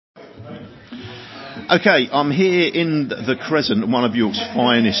Okay, I'm here in the Crescent, one of York's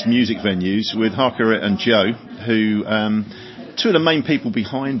finest music venues, with Harkirit and Joe, who two of the main people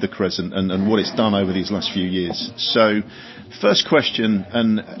behind the Crescent and what it's done over these last few years. So, first question,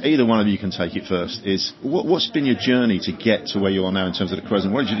 and either one of you can take it first, is what's been your journey to get to where you are now in terms of the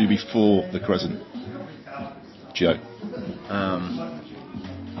Crescent? What did you do before the Crescent? Joe? I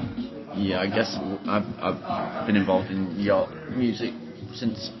guess I've been involved in York music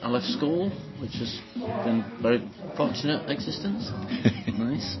since I left school, which has been a very fortunate existence.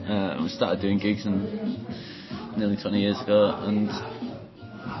 Nice. We started doing gigs nearly 20 years ago, and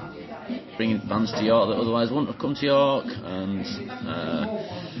bringing bands to York that otherwise wouldn't have come to York, and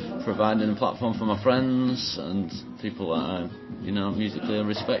providing a platform for my friends and people that I, musically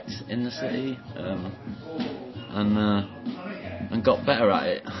respect in the city, and got better at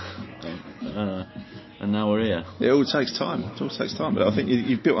it. And now we're here. It all takes time. But I think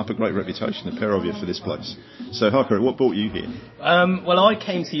you've built up a great reputation, the pair of you, for this place. So, Harkirit, what brought you here? Well, I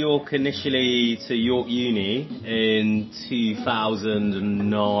came to York initially to York Uni in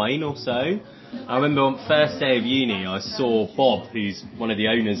 2009 or so. I remember on the first day of uni, I saw Bob, who's one of the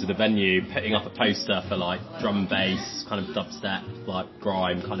owners of the venue, putting up a poster for like drum and bass, kind of dubstep, like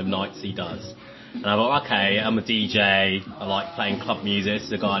grime kind of nights he does. And I thought, okay, I'm a DJ, I like playing club music, this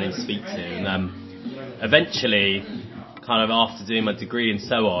is a guy I need to speak to. And eventually, kind of after doing my degree and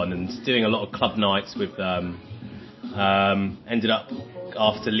so on, and doing a lot of club nights with them, ended up,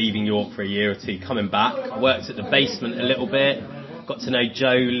 after leaving York for a year or two, coming back. I worked at the Basement a little bit, got to know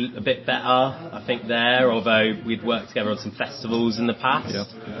Joe a bit better, I think, there, although we'd worked together on some festivals in the past. Yeah.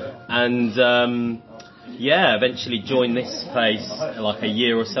 And eventually joined this place like a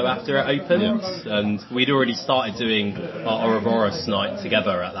year or so after it opened, and we'd already started doing our Ouroboros night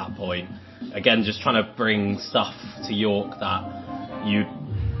together at that point. Again, just trying to bring stuff to York that you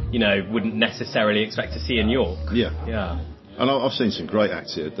wouldn't necessarily expect to see in York. Yeah. And I've seen some great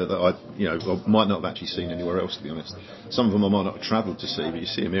acts here that I might not have actually seen anywhere else, to be honest. Some of them I might not have travelled to see, but you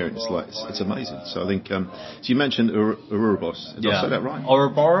see them here and it's amazing. So I think, so you mentioned Ouroboros. Did I say that right?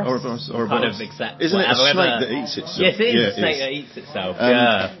 Ouroboros. Kind of accept. Isn't it a snake that eats itself? Yes, it is a snake that eats itself.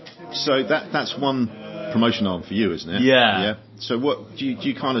 So that's one promotion arm for you, isn't it? Yeah. So what do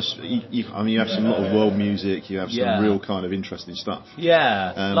you kind of? You have some lot of world music. You have some real kind of interesting stuff.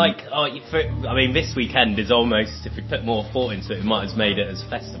 Yeah. This weekend is almost, if we put more thought into it, we might have made it as a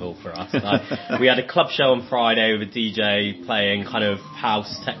festival for us. We had a club show on Friday with a DJ playing kind of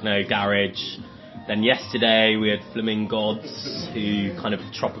house, techno, garage. Then yesterday we had Flaming Gods, who kind of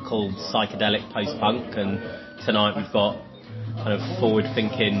tropical psychedelic post-punk, and tonight we've got kind of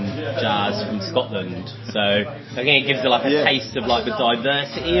forward-thinking jazz from Scotland. So I think it gives a taste of like the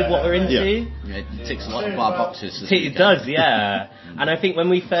diversity of what we're into. Yeah, it ticks a lot of our boxes. It does, yeah. And I think when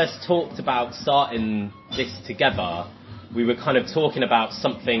we first talked about starting this together, we were kind of talking about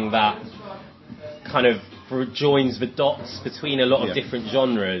something that kind of joins the dots between a lot of different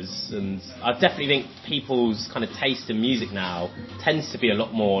genres, and I definitely think people's kind of taste in music now tends to be a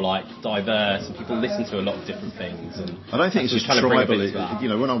lot more like diverse, and people listen to a lot of different things. And I don't think it's just tribal.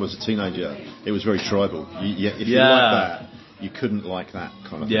 When I was a teenager, it was very tribal. If you like that, you couldn't like that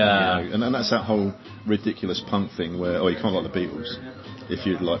kind of thing. And that's that whole ridiculous punk thing where you can't like the Beatles if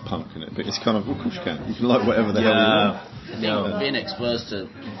you like punk in it, but it's kind of, well, of course you can. You can like whatever the hell you want. I think being exposed to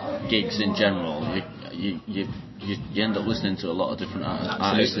gigs in general, you end up listening to a lot of different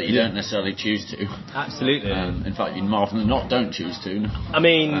artists that you don't necessarily choose to. Absolutely. In fact, you more often than not don't choose to. I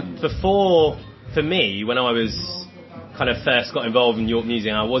mean, for me, when I was kind of first got involved in York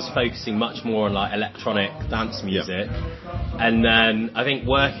music, I was focusing much more on like electronic dance music. And then I think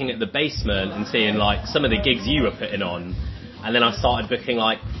working at the Basement and seeing like some of the gigs you were putting on, and then I started booking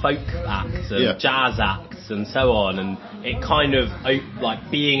like folk acts and jazz acts and so on, and it kind of like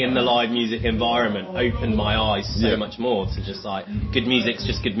being in the live music environment opened my eyes so much more to just like good music's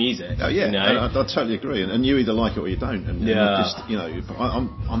just good music. I totally agree, and you either like it or you don't. And just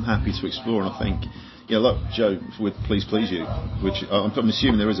I'm happy to explore, and I think like Joe with Please Please You, which I'm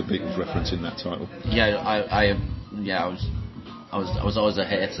assuming there is a Beatles reference in that title. I was always a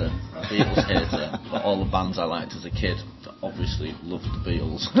hater, Beatles hater, but all the bands I liked as a kid obviously loved the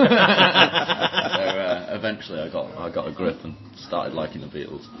Beatles. So eventually I got a grip and started liking the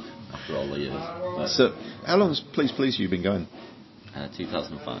Beatles after all the years. So how long's Please Please You been going?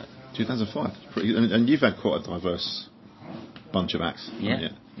 2005. 2005, and you've had quite a diverse bunch of acts.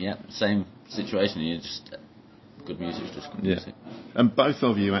 Yeah, same situation. You just good music, just good music. And both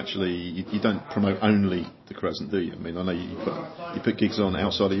of you actually, you don't promote only the Crescent, do you? I mean, I know you put gigs on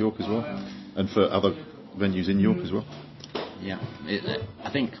outside of York as well, and for other venues in York as well. Yeah, I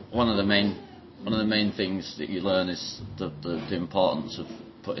think one of the main one of the main things that you learn is the importance of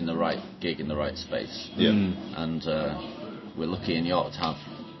putting the right gig in the right space. Yeah. And we're lucky in York to have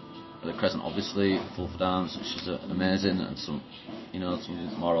the Crescent, obviously, Fulford Arms, which is amazing, and some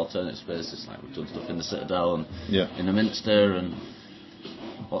more alternative spaces, like we've done stuff in the Citadel and in the Minster, and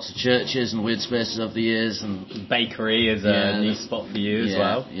lots of churches and weird spaces over the years, and Bakery is a new spot for you as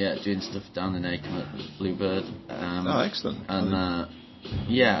well. Yeah, doing stuff down in Acomb at Bluebird. Excellent. And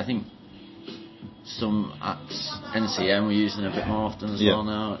I think some acts, NCM, we're using a bit more often as well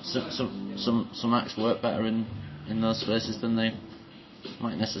now. Some acts work better in those spaces than they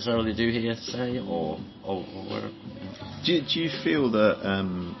might necessarily do here, say, or where. Do you feel that,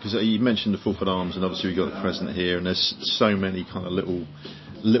 because you mentioned the Fulford Arms, and obviously we've got the Crescent here, and there's so many kind of little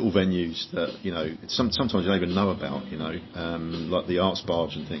venues that, sometimes you don't even know about, like the Arts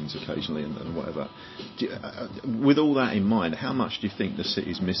Barge and things occasionally and whatever. With all that in mind, how much do you think the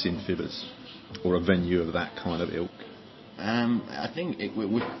city's missing fibbers, or a venue of that kind of ilk? I think we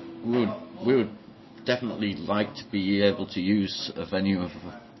would definitely like to be able to use a venue of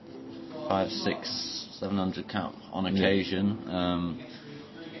 500, 600, 700 count on occasion,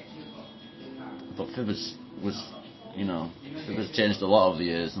 but Fibbers changed a lot over the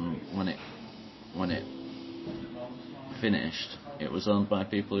years, and when it finished, it was owned by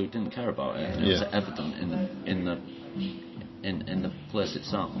people who didn't care about it, and it was evident in the place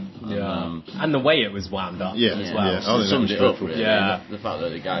itself. And the way it was wound up as well. Yeah. Summed it up, really. Yeah. The fact that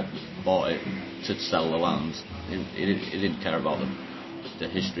the guy bought it to sell the land, he didn't care about the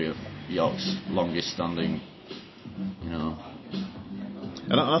history of York's longest standing,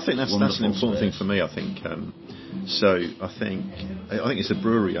 And I think that's an important thing for me. I think so. I think it's a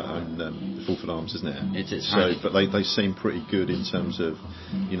brewery that own Fulford Arms, isn't it? It is. So, but they seem pretty good in terms of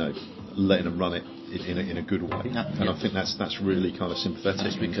letting them run it in a good way. And I think that's really kind of sympathetic.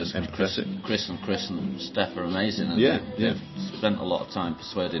 That's because and empathetic. Chris and Steph are amazing, and they've spent a lot of time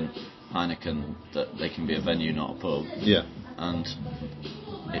persuading Heineken that they can be a venue, not a pub. Yeah. And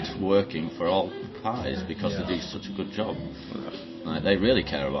it's working for all parties because they do such a good job. Like, they really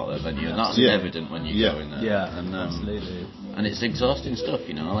care about their venue, and that's evident when you go in there. Yeah, and, absolutely. And it's exhausting stuff,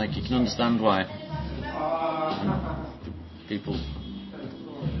 like you can understand why people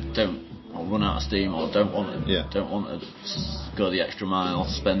don't run out of steam or don't want to go the extra mile,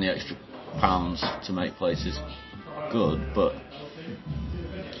 spend the extra pounds to make places good, but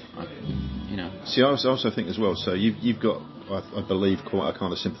See, I also think as well. So you've got, I believe, quite a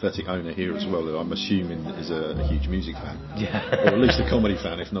kind of sympathetic owner here as well, that I'm assuming is a huge music fan, or at least a comedy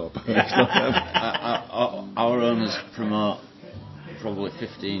fan, if not. Our owners promote probably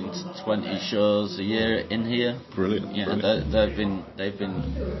 15 to 20 shows a year in here. Brilliant. Yeah, brilliant.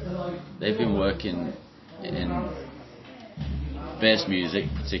 they've been working in bass music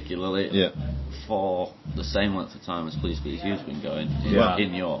particularly for the same length of time as Please Please You's been going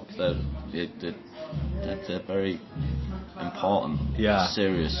in York. They're very important,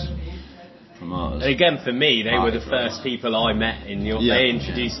 serious promoters. Again, for me, they were the first people I met in York. They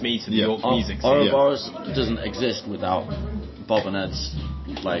introduced me to the York music scene. Ouroboros doesn't exist without Bob and Ed's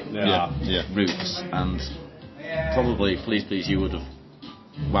roots, and probably Please Please You would have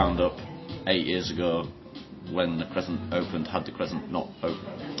wound up 8 years ago when the Crescent opened, had the Crescent not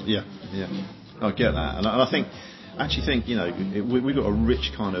opened. Yeah. I get that, and I actually think we've got a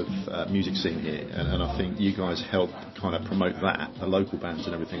rich kind of music scene here, and I think you guys help kind of promote that, the local bands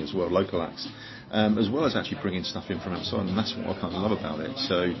and everything as well, local acts, as well as actually bringing stuff in from outside, and that's what I kind of love about it.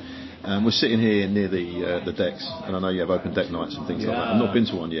 So we're sitting here near the decks, and I know you have open deck nights and things like that. I've not been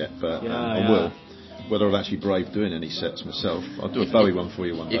to one yet, but I will. Whether I'd actually brave doing any sets myself, I'll do a Bowie one for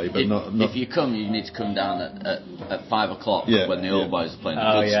you one day. But not. If you come, you need to come down at 5 o'clock when the old boys are playing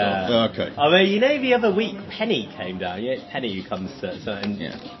the good stuff. Okay. I mean, the other week Penny came down. Yeah, it's Penny who comes to and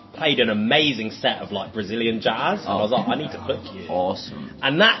played an amazing set of like Brazilian jazz. And I was like, I need to book you. Awesome.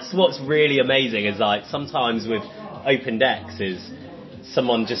 And that's what's really amazing is like sometimes with open decks is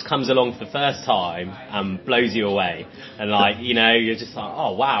someone just comes along for the first time and blows you away, and like you're just like,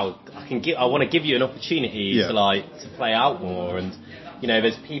 oh wow, I want to give you an opportunity to play out more. And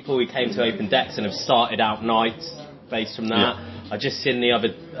there's people who came to open decks and have started out nights based from that. I just seen the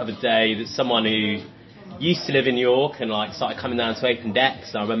other day that someone who used to live in York and like started coming down to open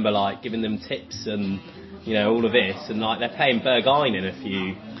decks, and I remember like giving them tips and all of this, and like they're playing Berghain in a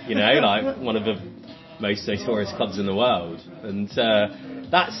few like one of the most notorious clubs in the world, and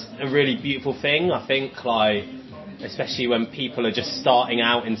that's a really beautiful thing. I think, like, especially when people are just starting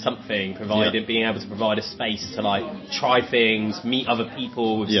out in something, being able to provide a space to like try things, meet other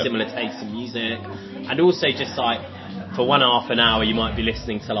people with similar tastes in music, and also just like for 1.5 an hour you might be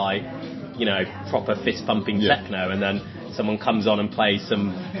listening to like proper fist pumping techno, and then someone comes on and plays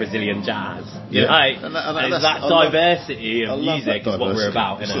some Brazilian jazz. You know? And that diversity of music is what we're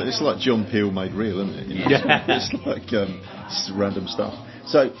about. It's like John Peel made real, isn't it? It's like just random stuff.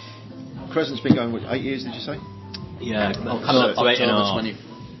 So, Crescent's been going, 8 years, did you say? Yeah, coming up to 8 and a half.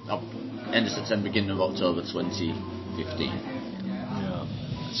 End of September, beginning of October 2015.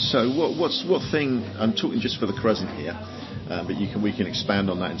 So what thing? I'm talking just for the Crescent here, but we can expand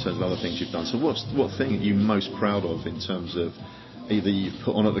on that in terms of other things you've done. So what thing are you most proud of in terms of either you've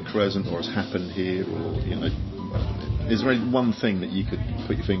put on at the Crescent or has happened here, or is there any one thing that you could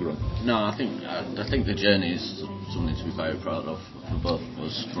put your finger on? No, I think the journey is something to be very proud of for both of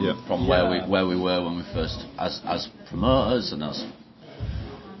us. From where we were when we first as promoters and as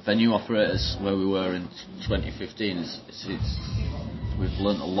venue operators, where we were in 2015. We've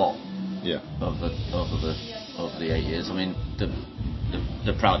learnt a lot over the 8 years. I mean,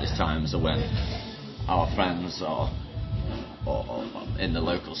 the proudest times are when our friends or in the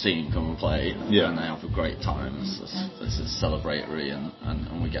local scene come and play, and they have a great time. This is celebratory, and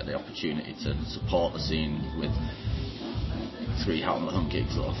we get the opportunity to support the scene with 3 Howlin' the Hun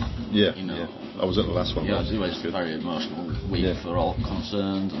gigs. I was at the last one. Yeah, it was a very emotional week for all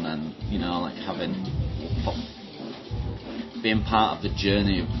concerned, and then being part of the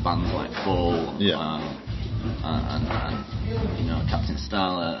journey of bands like Bull, and Captain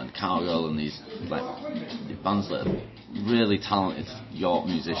Starlet and Cowgirl, and these bands that are really talented York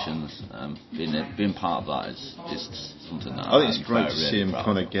musicians. Being part of that is something that I think it's great to see him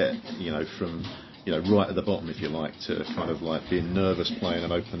kind of get from right at the bottom, if you like, to kind of like being nervous playing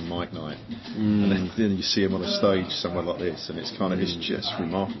an open mic night, and then you see him on a stage somewhere like this, and it's kind of it's just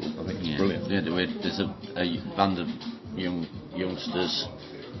remarkable. I think it's brilliant. Yeah, there's a band of youngsters,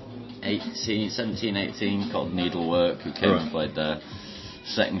 17, 18, called Needlework, who came and played their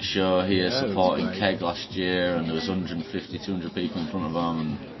second show here, supporting Keg last year, and there was 150, 200 people in front of them,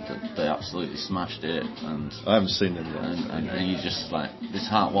 and they absolutely smashed it. And I haven't seen them yet. And you just like this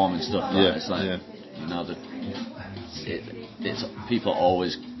heartwarming stuff. It's like it's people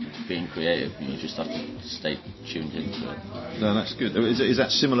always being creative, and you just have to stay tuned into it. No, that's good. Is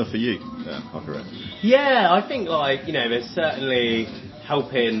that similar for you, Harkirit? Yeah, I think there's certainly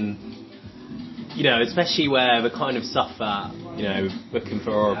helping, especially where the kind of stuff that booking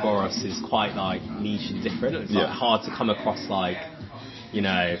for Ouroboros is quite like niche and different. It's like hard to come across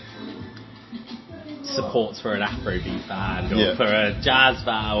supports for an Afrobeat band or for a jazz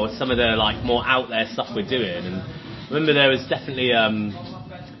band or some of the more out there stuff we're doing. And I remember there was definitely a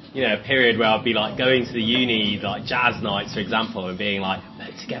period where I'd be going to the uni jazz nights, for example, and being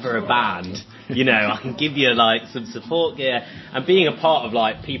put together a band. I can give you some support gear, and being a part of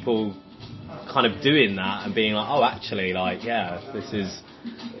people kind of doing that and being actually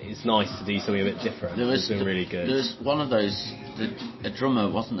it's nice to do something a bit different. It's been really good. There was one of those, a drummer,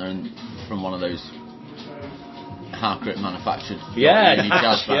 wasn't there, from one of those Harkirit manufactured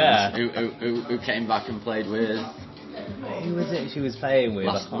jazz bands who came back and played with. Who was it she was playing with?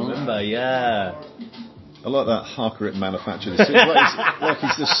 I can't remember. I like that Harkirit manufactured. It seems like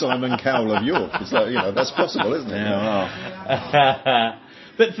he's the Simon Cowell of York. It's that's possible, isn't it? Yeah.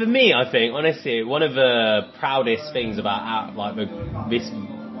 But for me, I think, honestly, one of the proudest things about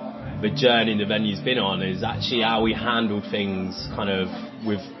the journey the venue's been on is actually how we handled things kind of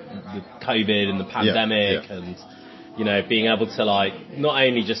with the COVID and the pandemic and being able to not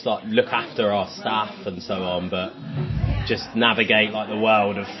only just look after our staff and so on, but just navigate the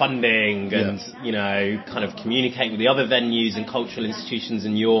world of funding and kind of communicate with the other venues and cultural institutions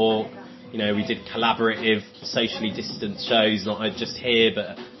in York. We did collaborative, socially distanced shows, not just here,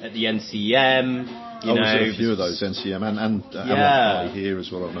 but at the NCEM. Was a few of those, NCM and here as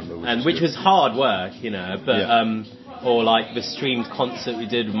well, I remember. Which was hard work, but or the streamed concert we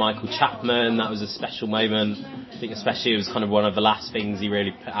did with Michael Chapman, that was a special moment. I think especially it was kind of one of the last things he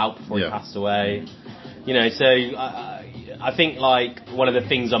really put out before he passed away. So I think one of the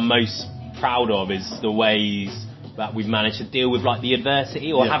things I'm most proud of is the ways that we've managed to deal with the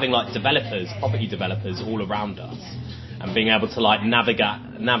adversity, or having property developers all around us, and being able to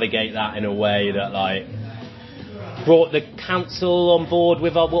navigate that in a way that brought the council on board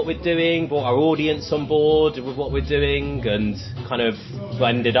with what we're doing, brought our audience on board with what we're doing, and kind of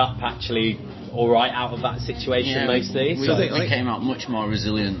ended up actually all right out of that situation mostly. We came out much more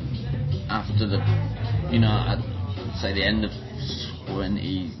resilient after I'd say the end of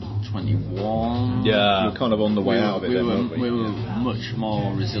 2021. Yeah, we're kind of on the way out of it. We were much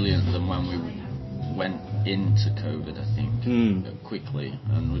more resilient than when we went into COVID, I think, quickly.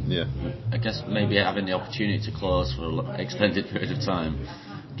 And I guess maybe having the opportunity to close for an extended period of time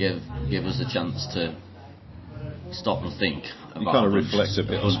give us a chance to stop and think about you kind of reflect a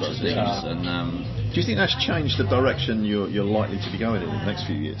bit, I suppose. Things. And do you think that's changed the direction you're likely to be going in the next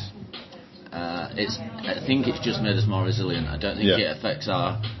few years? I think it's just made us more resilient. I don't think it affects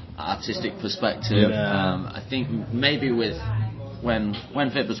our artistic perspective. Yeah. I think maybe with when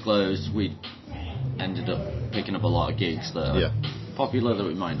Vapors closed, we ended up picking up a lot of gigs that are popular that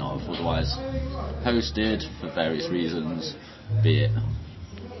we might not have otherwise hosted for various reasons, be it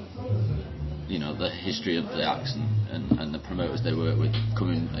the history of the acts and the promoters they work with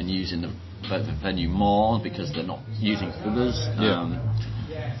coming and using the venue more because they're not using others.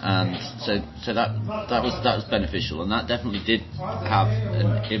 And so that was beneficial, and that definitely did have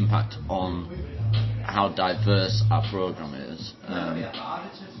an impact on how diverse our program is,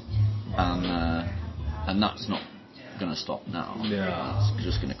 and that's not going to stop now. It's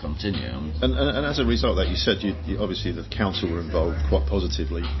just going to continue. And as a result of that, you said you obviously the council were involved quite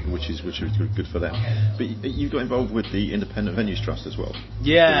positively, which is good for them. But you got involved with the Independent Venues Trust as well.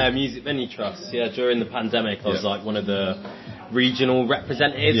 Yeah, Music Venue Trust. Yeah, during the pandemic, I was like one of the regional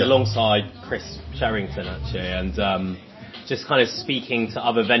representatives alongside Chris Sherrington actually, and just kind of speaking to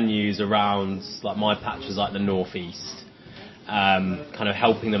other venues around, like my patch was like the Northeast. Kind of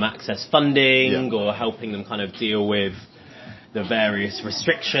helping them access funding or helping them kind of deal with the various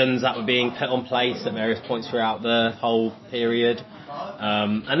restrictions that were being put on place at various points throughout the whole period.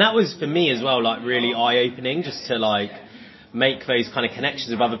 And that was for me as well, like really eye-opening, just to like make those kind of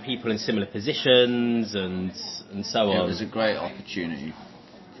connections with other people in similar positions and so on. It was a great opportunity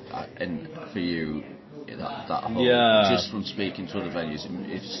and for you, that whole, just from speaking to other venues,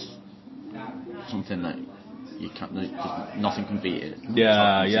 it's something that you can't, nothing can beat it.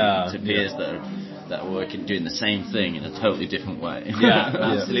 It's peers that are working, doing the same thing in a totally different way.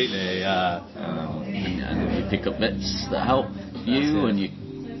 Yeah, absolutely. And you pick up bits that help you, and you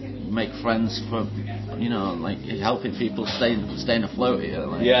make friends for, like helping people stay afloat here.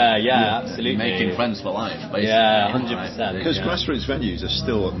 Like, absolutely. Making friends for life, basically. Yeah, 100%. Because grassroots venues are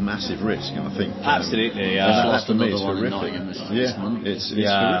still a massive risk, and I think absolutely. That for me is horrific. It's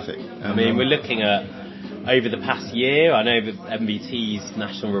horrific. I mean, we're looking at over the past year. I know that MVT's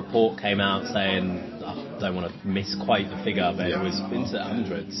national report came out saying, I don't want to miss quite the figure, but it was into the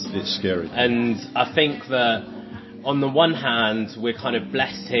hundreds. It's scary. And I think that on the one hand, we're kind of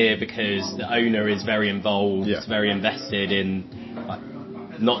blessed here because the owner is very involved, very invested in, like,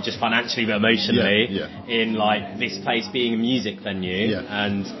 not just financially but emotionally, in like this place being a music venue,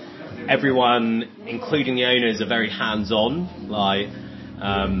 and everyone, including the owners, are very hands-on. Like,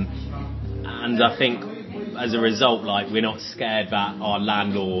 and I think as a result, like, we're not scared that our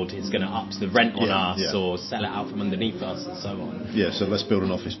landlord is going to up the rent on us or sell it out from underneath us and so on. Yeah, so let's build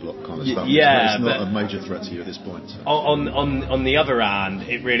an office block kind of stuff. Yeah, it's not a major threat to you at this point. So. On the other hand,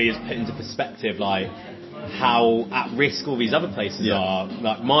 it really is put into perspective, like, how at risk all these other places are.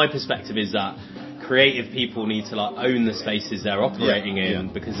 Like, my perspective is that creative people need to like own the spaces they're operating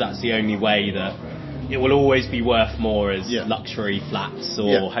in, because that's the only way that it will always be worth more as luxury flats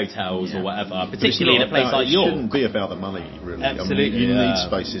or hotels or whatever, particularly in a place like York. It shouldn't be about the money, really. Absolutely. I mean, you need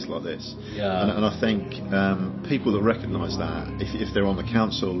spaces like this. And I think people that recognise that, if they're on the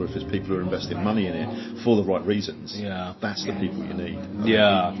council or if there's people who are investing money in it for the right reasons, that's the people you need.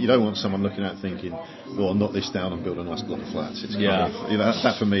 You don't want someone looking at it thinking, well, I'll knock this down and build a nice block of flats. It's kind of,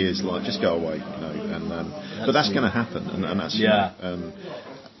 that for me is like, just go away, but that's going to happen, and that's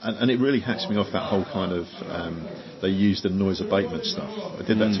and it really hacks me off, that whole kind of they use the noise abatement stuff. I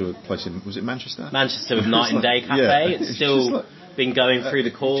did that to a place in, was it Manchester? Manchester with Night and Day Cafe. It's still been going through the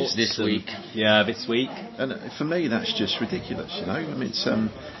courts this week. This week. And for me, that's just ridiculous. I mean, it's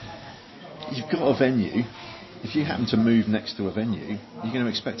you've got a venue. If you happen to move next to a venue, you're going to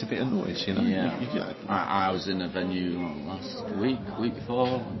expect a bit of noise. I was in a venue last week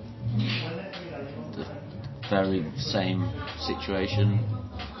before. The very same situation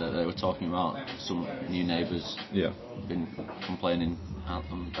that they were talking about. Some new neighbours been complaining at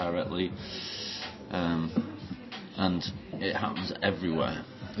them directly, and it happens everywhere.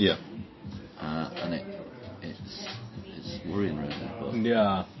 And it's worrying, really. But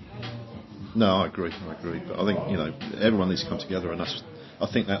No, I agree. But I think everyone needs to come together, and I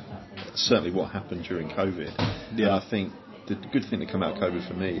think that's certainly what happened during COVID. And I think the good thing that came out of COVID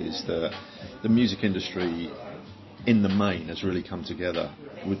for me is that the music industry, in the main, has really come together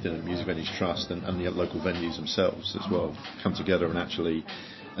with the Music Venues Trust and the local venues themselves as well, come together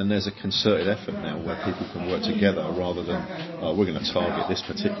and there's a concerted effort now where people can work together rather than we're going to target this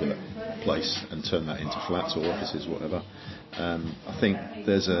particular place and turn that into flats or offices, whatever. I think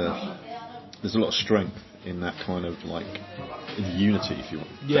there's a lot of strength in that kind of like in unity, if you want.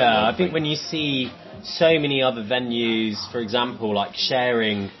 Yeah, I think when you see so many other venues, for example, like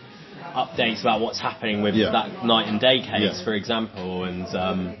sharing updates about what's happening with that night and day case, for example, and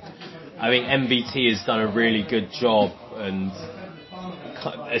I think MBT has done a really good job, and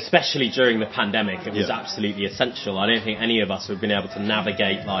especially during the pandemic, it was absolutely essential. I don't think any of us would have been able to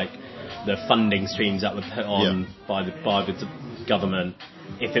navigate like the funding streams that were put on by the government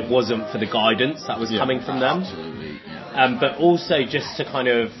if it wasn't for the guidance that was coming from them. Absolutely. But also just to kind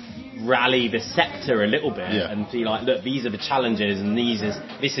of rally the sector a little bit and be like, look, these are the challenges, and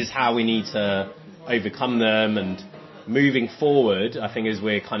this is how we need to overcome them. And moving forward, I think as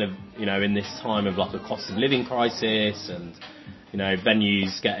we're kind of, you know, in this time of like a cost of living crisis, and you know,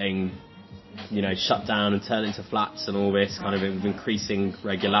 venues getting, you know, shut down and turned into flats and all this kind of increasing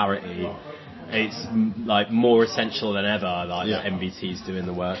regularity, it's like more essential than ever, like that MBT's doing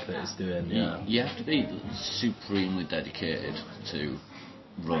the work that it's doing. You have to be supremely dedicated to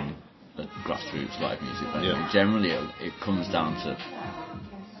run a grassroots live music venue. Generally it comes down to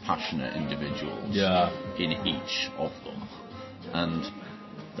passionate individuals in each of them, and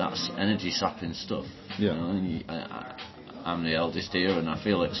that's energy sapping stuff. You know, I'm the eldest here, and I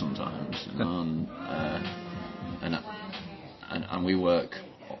feel it sometimes. You know, and we work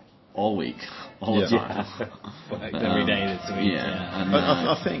all week, all the time. Every day this week. And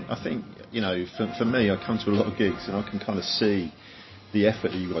I think you know, for me, I come to a lot of gigs, and I can kind of see the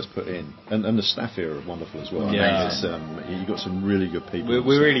effort that you guys put in, and the staff here are wonderful as well. You've got some really good people.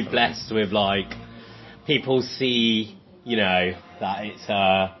 We're really blessed with like people see, you know, that it's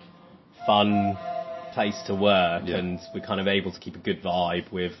a fun place to work, and we're kind of able to keep a good vibe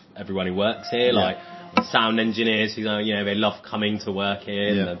with everyone who works here. Like sound engineers who, you know, they love coming to work here,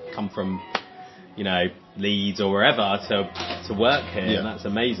 and they come from, you know, Leeds or wherever to work here, and that's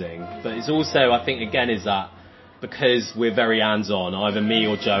amazing. But it's also, I think, again, is that because we're very hands-on, either me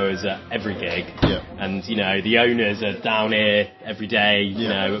or Joe is at every gig, and you know, the owners are down here every day, you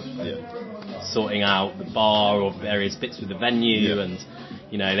know, sorting out the bar or various bits with the venue, and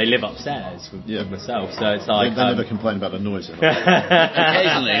you know, they live upstairs with myself, so it's like they never complain about the noise.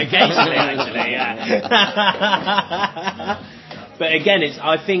 Occasionally, actually, But again,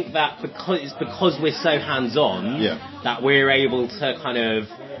 I think that because we're so hands-on, that we're able to kind of,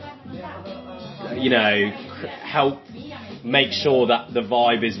 you know, help make sure that the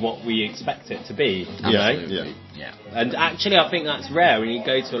vibe is what we expect it to be. You know? And actually, I think that's rare. When you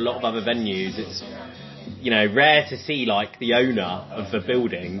go to a lot of other venues, it's, you know, rare to see like the owner of the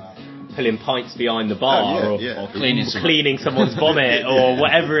building pulling pints behind the bar or cleaning someone's vomit or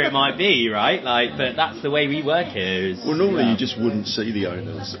whatever it might be, right? Like, but that's the way we work here. Well, normally you just wouldn't see the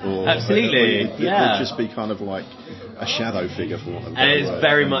owners, or absolutely, it would just be kind of like a shadow figure for them. And it's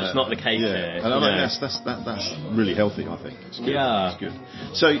very much not the case here. And I mean, that's really healthy, I think. It's good. It's good.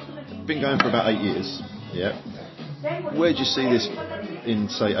 So, been going for about 8 years. Where do you see this in,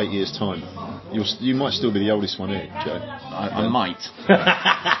 say, 8 years' time? You might still be the oldest one here, Joe. I might.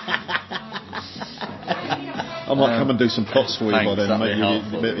 I might come and do some pots for you by then, make you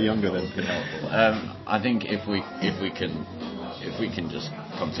helpful. a bit younger then. I think if we can just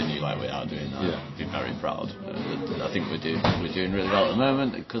continue like we are doing that, I'd be very proud. I think we're doing really well at the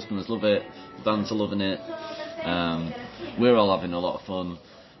moment. The customers love it, the bands are loving it. We're all having a lot of fun.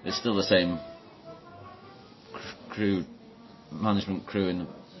 It's still the same management crew in the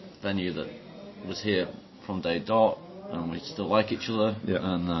venue that was here from day dot, and we still like each other,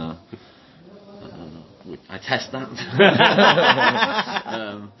 and I test that.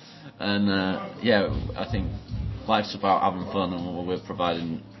 I think life's about having fun, and we're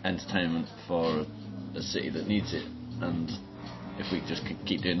providing entertainment for a city that needs it, and if we just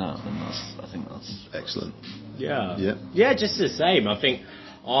keep doing that, then I think that's excellent. Just the same. I think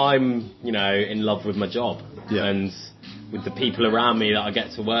I'm, you know, in love with my job, and with the people around me that I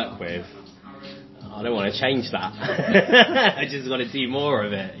get to work with. I don't want to change that. I just want to do more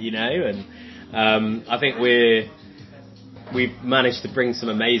of it, you know. And I think we've managed to bring some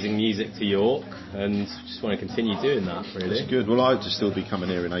amazing music to York, and just want to continue doing that. Really, that's good. Well, I'd just still be coming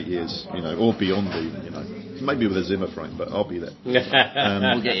here in 8 years, you know, or beyond even, you know. Maybe with a Zimmer frame, but I'll be there.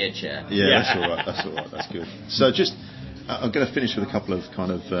 We'll get you a chair. That's all right. That's good. So just. I'm going to finish with a couple of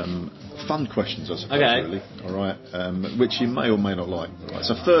kind of fun questions, I suppose, really. All right, which you may or may not like. Right.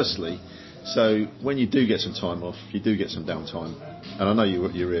 So, firstly, when you do get some time off, you do get some downtime, and I know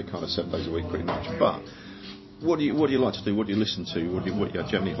you're here kind of 7 days a week, pretty much. But what do you like to do? What do you listen to? Do you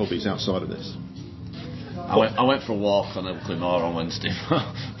have any hobbies outside of this? I went for a walk on Ilkley Moor on Wednesday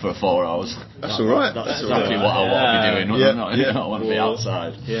for 4 hours. That's all right. That's exactly what I want to be doing. I want to be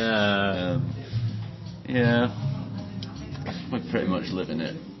outside. Yeah. We're pretty much living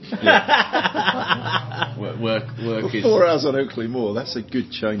it. Yeah. Work is... 4 hours on Oakley Moor, that's a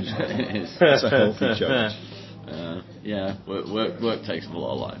good change. It is. That's a healthy change. Yeah, work takes up a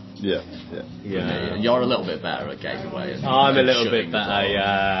lot of life. Yeah. You're a little bit better at getting away. I'm a little bit better,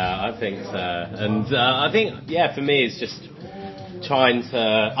 yeah, I think so. And I think, for me it's just trying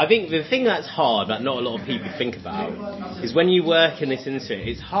to... I think the thing that's hard, that not a lot of people think about, is when you work in this industry,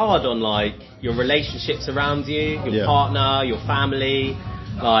 it's hard on, like, your relationships around you, your partner, your family.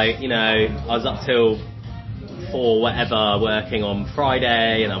 Like, you know, I was up till 4 whatever working on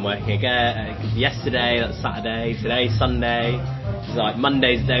Friday, and I'm working again yesterday, that's Saturday, today's Sunday. It's like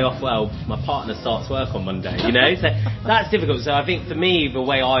Monday's the day off. Well, my partner starts work on Monday, you know, so that's difficult. So I think for me, the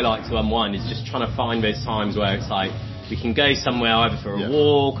way I like to unwind is just trying to find those times where it's like we can go somewhere either for a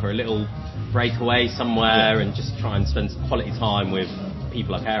walk or a little breakaway somewhere, and just try and spend some quality time with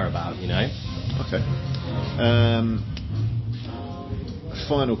people I care about, you know. Okay.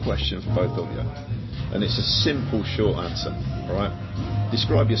 Final question for both of you, and it's a simple, short answer. All right.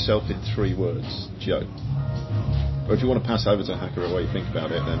 Describe yourself in 3 words, Joe. Or if you want to pass over to Harkirit while you think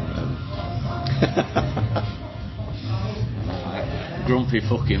about it, then. Grumpy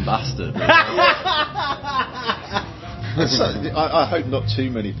fucking bastard. I hope not too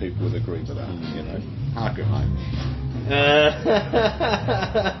many people would agree with that. You know. Harkirit, mate.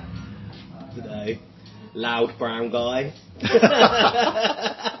 Today, loud brown guy.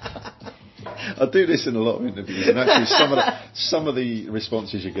 I do this in a lot of interviews, and actually some of the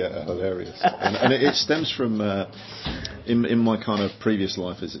responses you get are hilarious, and it stems from in my kind of previous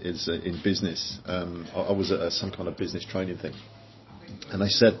life is in business. I was at some kind of business training thing, and they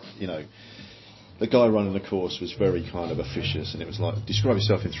said, you know, the guy running the course was very kind of officious, and it was like, describe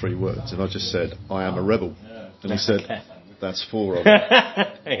yourself in 3 words, and I just said, I am a rebel, and he said, that's 4 of them.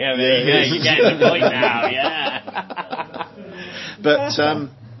 Yeah, there you go, you're getting the point now, yeah. But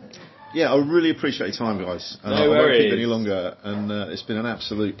I really appreciate your time, guys. And no I won't keep worries. any longer. And it's been an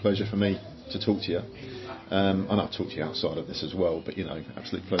absolute pleasure for me to talk to you. And I've talked to you outside of this as well. But you know,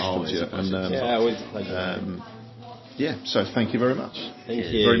 absolute pleasure to talk to you. And, always a pleasure. So thank you very much. Thank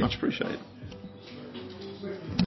you. Very much appreciated.